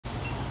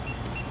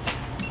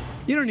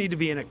You don't need to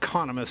be an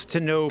economist to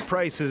know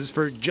prices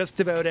for just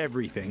about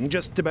everything,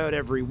 just about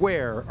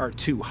everywhere, are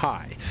too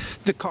high.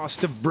 The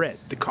cost of bread,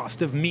 the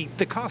cost of meat,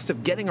 the cost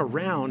of getting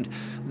around,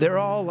 they're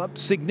all up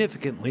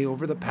significantly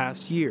over the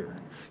past year.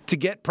 To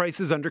get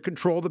prices under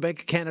control, the Bank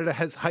of Canada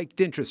has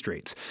hiked interest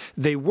rates.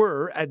 They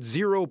were at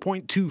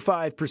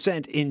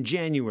 0.25% in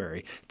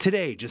January.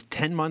 Today, just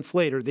 10 months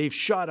later, they've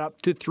shot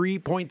up to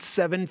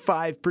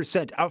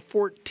 3.75%, a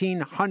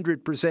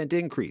 1,400%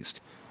 increase.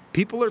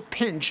 People are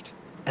pinched,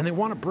 and they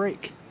want a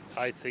break.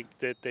 I think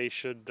that they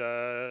should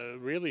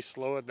really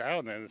slow it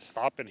down and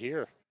stop it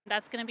here.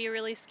 That's going to be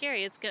really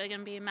scary. It's going to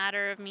be a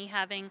matter of me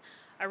having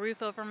a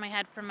roof over my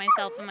head for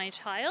myself and my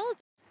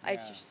child.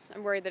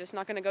 I'm worried that it's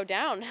not going to go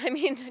down. I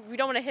mean, we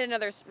don't want to hit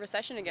another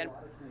recession again.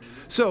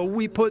 So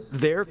we put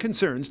their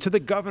concerns to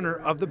the governor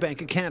of the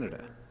Bank of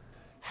Canada.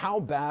 How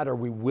bad are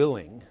we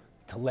willing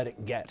to let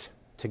it get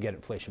to get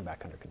inflation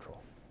back under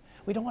control?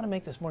 We don't want to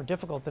make this more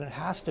difficult than it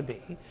has to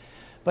be.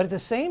 But at the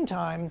same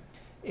time,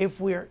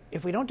 if we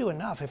don't do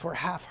enough, if we're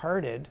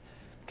half-hearted,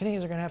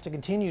 Canadians are going to have to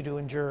continue to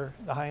endure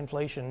the high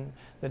inflation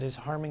that is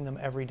harming them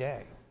every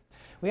day.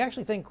 We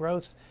actually think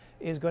growth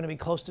is going to be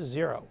close to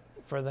zero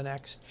for the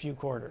next few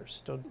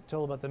quarters,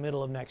 till about the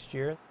middle of next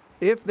year.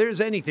 If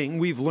there's anything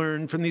we've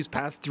learned from these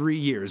past 3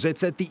 years, it's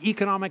that the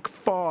economic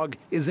fog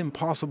is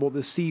impossible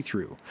to see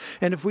through.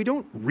 And if we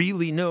don't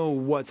really know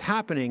what's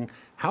happening,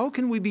 how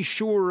can we be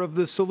sure of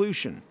the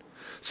solution?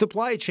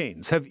 Supply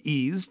chains have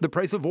eased, the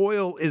price of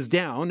oil is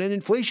down, and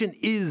inflation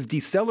is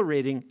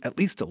decelerating, at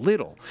least a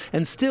little.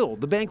 And still,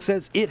 the bank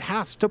says it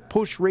has to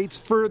push rates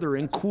further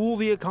and cool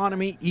the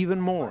economy even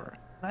more.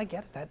 I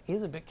get it. That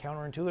is a bit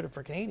counterintuitive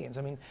for Canadians.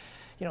 I mean,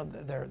 you know,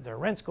 their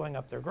rent's going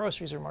up, their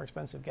groceries are more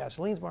expensive,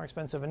 gasoline's more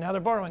expensive, and now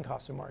their borrowing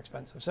costs are more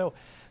expensive. So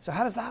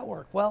how does that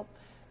work? Well,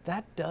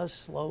 that does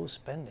slow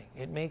spending.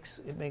 It makes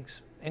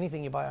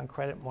anything you buy on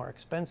credit more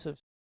expensive.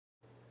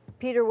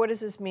 Peter, what does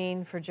this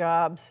mean for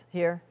jobs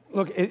here?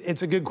 Look,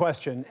 it's a good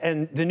question,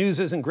 and the news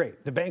isn't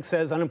great. The bank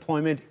says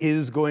unemployment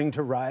is going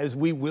to rise.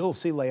 We will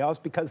see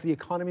layoffs because the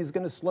economy is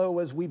going to slow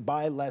as we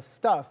buy less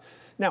stuff.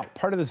 Now,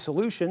 part of the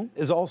solution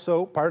is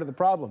also part of the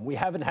problem. We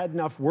haven't had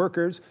enough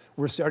workers.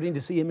 We're starting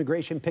to see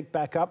immigration pick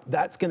back up.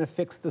 That's going to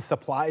fix the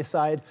supply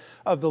side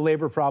of the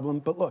labor problem.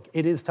 But look,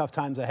 it is tough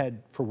times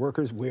ahead for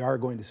workers. We are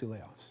going to see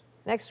layoffs.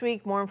 Next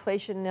week, more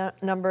inflation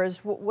numbers.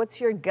 What's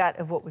your gut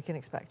of what we can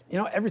expect? You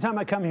know, every time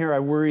I come here, I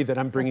worry that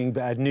I'm bringing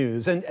bad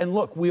news. And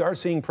look, we are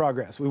seeing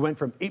progress. We went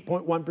from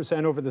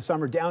 8.1% over the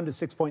summer down to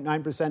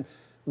 6.9%.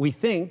 We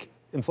think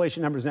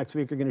inflation numbers next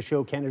week are going to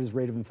show Canada's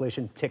rate of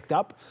inflation ticked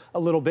up a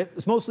little bit.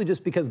 It's mostly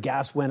just because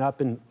gas went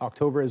up in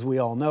October, as we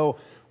all know.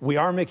 We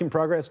are making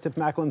progress. Tiff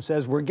Macklem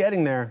says we're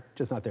getting there,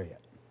 just not there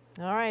yet.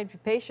 All right, be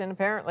patient,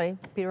 apparently.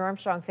 Peter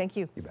Armstrong, thank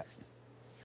you. You bet.